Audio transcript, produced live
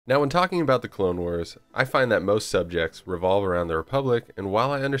Now, when talking about the Clone Wars, I find that most subjects revolve around the Republic, and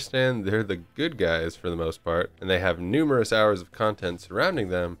while I understand they're the good guys for the most part, and they have numerous hours of content surrounding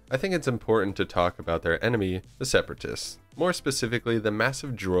them, I think it's important to talk about their enemy, the Separatists. More specifically, the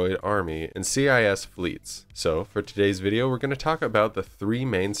massive droid army and CIS fleets. So, for today's video, we're going to talk about the three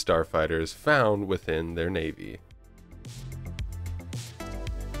main starfighters found within their navy.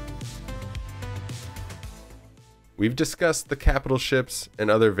 We've discussed the capital ships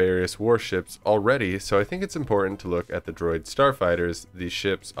and other various warships already, so I think it's important to look at the droid starfighters these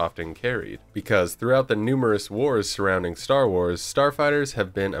ships often carried. Because throughout the numerous wars surrounding Star Wars, starfighters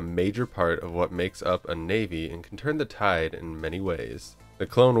have been a major part of what makes up a navy and can turn the tide in many ways. The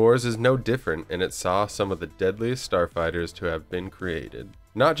Clone Wars is no different, and it saw some of the deadliest starfighters to have been created.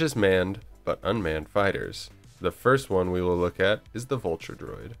 Not just manned, but unmanned fighters. The first one we will look at is the Vulture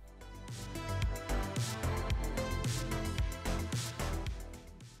droid.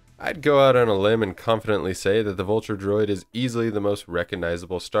 I'd go out on a limb and confidently say that the Vulture droid is easily the most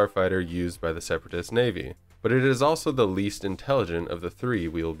recognizable starfighter used by the Separatist Navy, but it is also the least intelligent of the three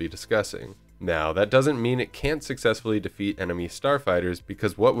we will be discussing. Now, that doesn't mean it can't successfully defeat enemy starfighters,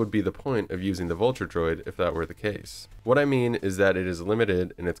 because what would be the point of using the Vulture droid if that were the case? What I mean is that it is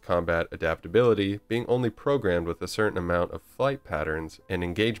limited in its combat adaptability, being only programmed with a certain amount of flight patterns and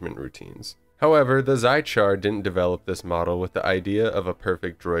engagement routines. However, the Zychar didn't develop this model with the idea of a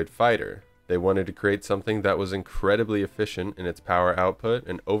perfect droid fighter. They wanted to create something that was incredibly efficient in its power output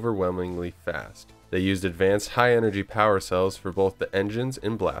and overwhelmingly fast. They used advanced high-energy power cells for both the engines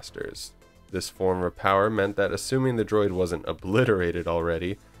and blasters. This form of power meant that assuming the droid wasn't obliterated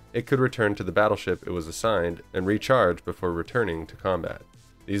already, it could return to the battleship it was assigned and recharge before returning to combat.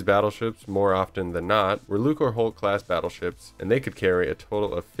 These battleships, more often than not, were Lucor Holt class battleships, and they could carry a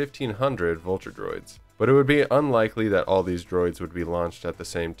total of 1,500 Vulture droids. But it would be unlikely that all these droids would be launched at the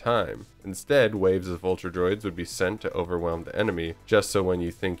same time. Instead, waves of Vulture droids would be sent to overwhelm the enemy, just so when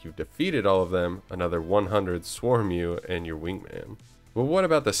you think you've defeated all of them, another 100 swarm you and your wingman. But what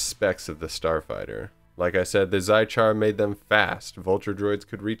about the specs of the starfighter? Like I said, the Zychar made them fast. Vulture droids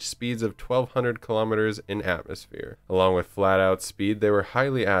could reach speeds of 1,200 kilometers in atmosphere. Along with flat-out speed, they were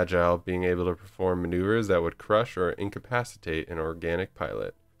highly agile, being able to perform maneuvers that would crush or incapacitate an organic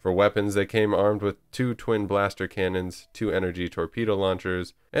pilot. For weapons, they came armed with 2 twin blaster cannons, 2 energy torpedo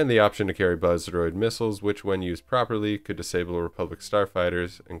launchers, and the option to carry buzz droid missiles, which when used properly could disable Republic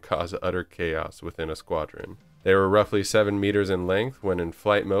starfighters and cause utter chaos within a squadron. They were roughly 7 meters in length when in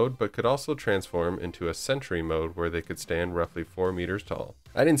flight mode, but could also transform into a sentry mode where they could stand roughly 4 meters tall.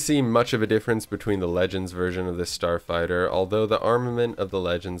 I didn't see much of a difference between the Legends version of this starfighter, although the armament of the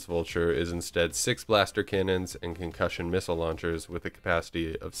Legends Vulture is instead 6 blaster cannons and concussion missile launchers with a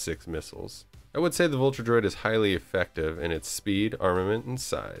capacity of 6 missiles. I would say the Vulture droid is highly effective in its speed, armament, and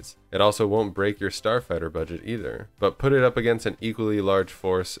size. It also won't break your starfighter budget either, but put it up against an equally large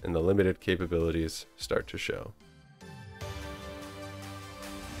force and the limited capabilities start to show.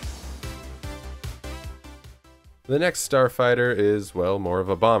 The next starfighter is, well, more of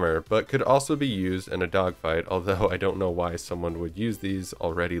a bomber, but could also be used in a dogfight, although I don't know why someone would use these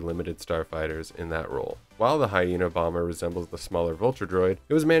already limited starfighters in that role. While the Hyena bomber resembles the smaller Vulture droid,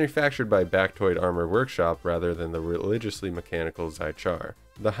 it was manufactured by Bactoid Armor Workshop rather than the religiously mechanical Zychar.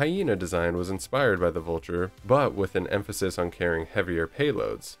 The Hyena design was inspired by the Vulture, but with an emphasis on carrying heavier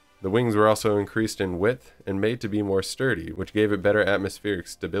payloads. The wings were also increased in width and made to be more sturdy, which gave it better atmospheric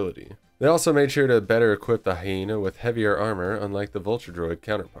stability. They also made sure to better equip the Hyena with heavier armor, unlike the Vulture droid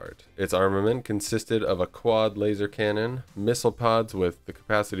counterpart. Its armament consisted of a quad laser cannon, missile pods with the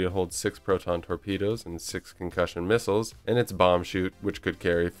capacity to hold 6 proton torpedoes and 6 concussion missiles, and its bomb chute, which could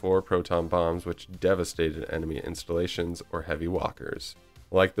carry 4 proton bombs which devastated enemy installations or heavy walkers.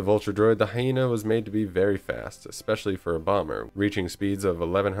 Like the Vulture droid, the Hyena was made to be very fast, especially for a bomber, reaching speeds of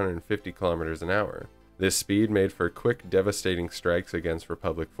 1,150 kilometers an hour. This speed made for quick, devastating strikes against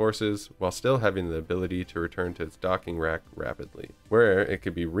Republic forces, while still having the ability to return to its docking rack rapidly, where it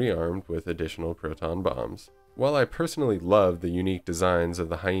could be rearmed with additional proton bombs. While I personally love the unique designs of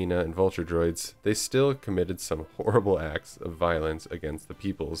the Hyena and Vulture droids, they still committed some horrible acts of violence against the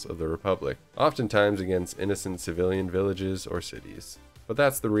peoples of the Republic, oftentimes against innocent civilian villages or cities. But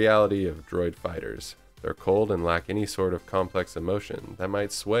that's the reality of droid fighters. They're cold and lack any sort of complex emotion that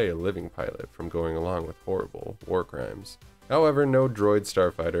might sway a living pilot from going along with horrible war crimes. However, no droid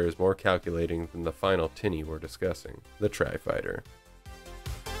starfighter is more calculating than the final tinny we're discussing, the Tri-Fighter.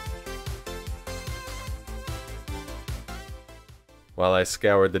 While I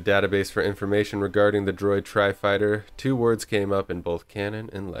scoured the database for information regarding the droid Tri-Fighter, 2 words came up in both canon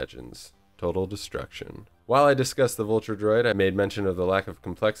and legends: total destruction. While I discussed the Vulture droid, I made mention of the lack of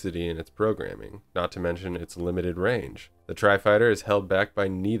complexity in its programming, not to mention its limited range. The Tri-Fighter is held back by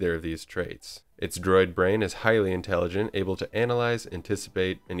neither of these traits. Its droid brain is highly intelligent, able to analyze,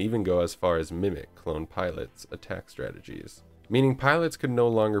 anticipate, and even go as far as mimic clone pilots' attack strategies, meaning pilots could no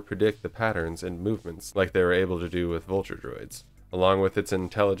longer predict the patterns and movements like they were able to do with Vulture droids. Along with its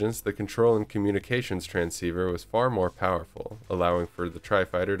intelligence, the control and communications transceiver was far more powerful, allowing for the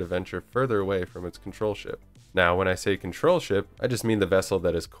Tri-Fighter to venture further away from its control ship. Now, when I say control ship, I just mean the vessel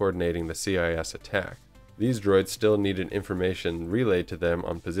that is coordinating the CIS attack. These droids still needed information relayed to them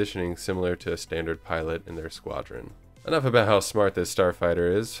on positioning similar to a standard pilot in their squadron. Enough about how smart this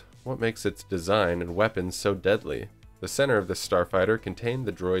starfighter is. What makes its design and weapons so deadly? The center of this starfighter contained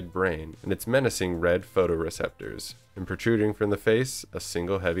the droid brain and its menacing red photoreceptors, and protruding from the face, a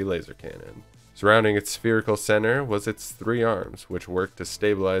single heavy laser cannon. Surrounding its spherical center was its 3 arms, which worked to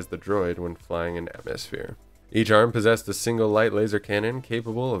stabilize the droid when flying in atmosphere. Each arm possessed a single light laser cannon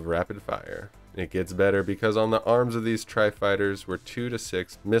capable of rapid fire. It gets better because on the arms of these Tri-Fighters were 2 to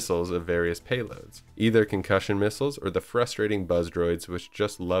 6 missiles of various payloads, either concussion missiles or the frustrating buzz droids which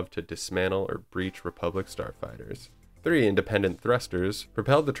just love to dismantle or breach Republic starfighters. 3 independent thrusters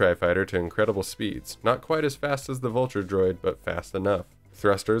propelled the Tri-Fighter to incredible speeds, not quite as fast as the Vulture droid, but fast enough.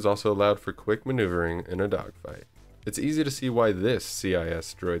 Thrusters also allowed for quick maneuvering in a dogfight. It's easy to see why this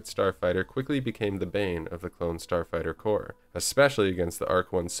CIS droid starfighter quickly became the bane of the clone starfighter corps, especially against the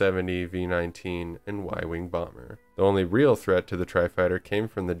ARC-170, V-19, and Y-Wing bomber. The only real threat to the Tri-Fighter came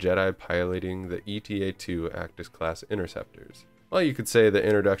from the Jedi piloting the ETA-2 Actis-class interceptors. While you could say the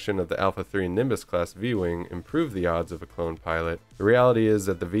introduction of the Alpha 3 Nimbus-class V-Wing improved the odds of a clone pilot, the reality is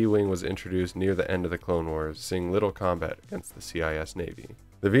that the V-Wing was introduced near the end of the Clone Wars, seeing little combat against the CIS Navy.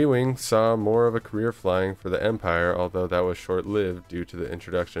 The V-Wing saw more of a career flying for the Empire, although that was short-lived due to the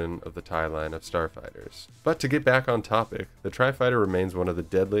introduction of the TIE line of starfighters. But to get back on topic, the Tri-Fighter remains one of the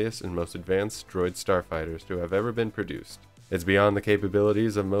deadliest and most advanced droid starfighters to have ever been produced. It's beyond the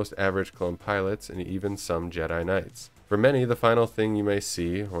capabilities of most average clone pilots and even some Jedi Knights. For many, the final thing you may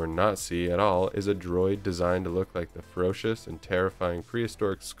see, or not see at all, is a droid designed to look like the ferocious and terrifying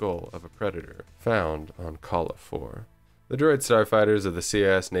prehistoric skull of a predator found on Kala 4. The droid starfighters of the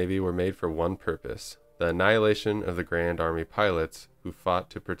CIS Navy were made for one purpose: the annihilation of the Grand Army pilots who fought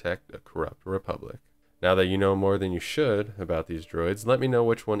to protect a corrupt republic. Now that you know more than you should about these droids, let me know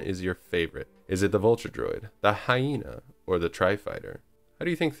which one is your favorite. Is it the Vulture droid, the Hyena, or the Tri-Fighter? How do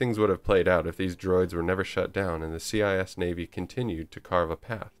you think things would have played out if these droids were never shut down and the CIS Navy continued to carve a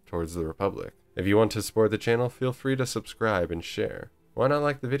path towards the Republic? If you want to support the channel, feel free to subscribe and share. Why not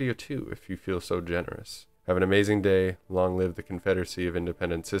like the video too if you feel so generous? Have an amazing day, long live the Confederacy of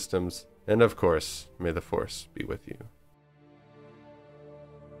Independent Systems, and of course, may the Force be with you.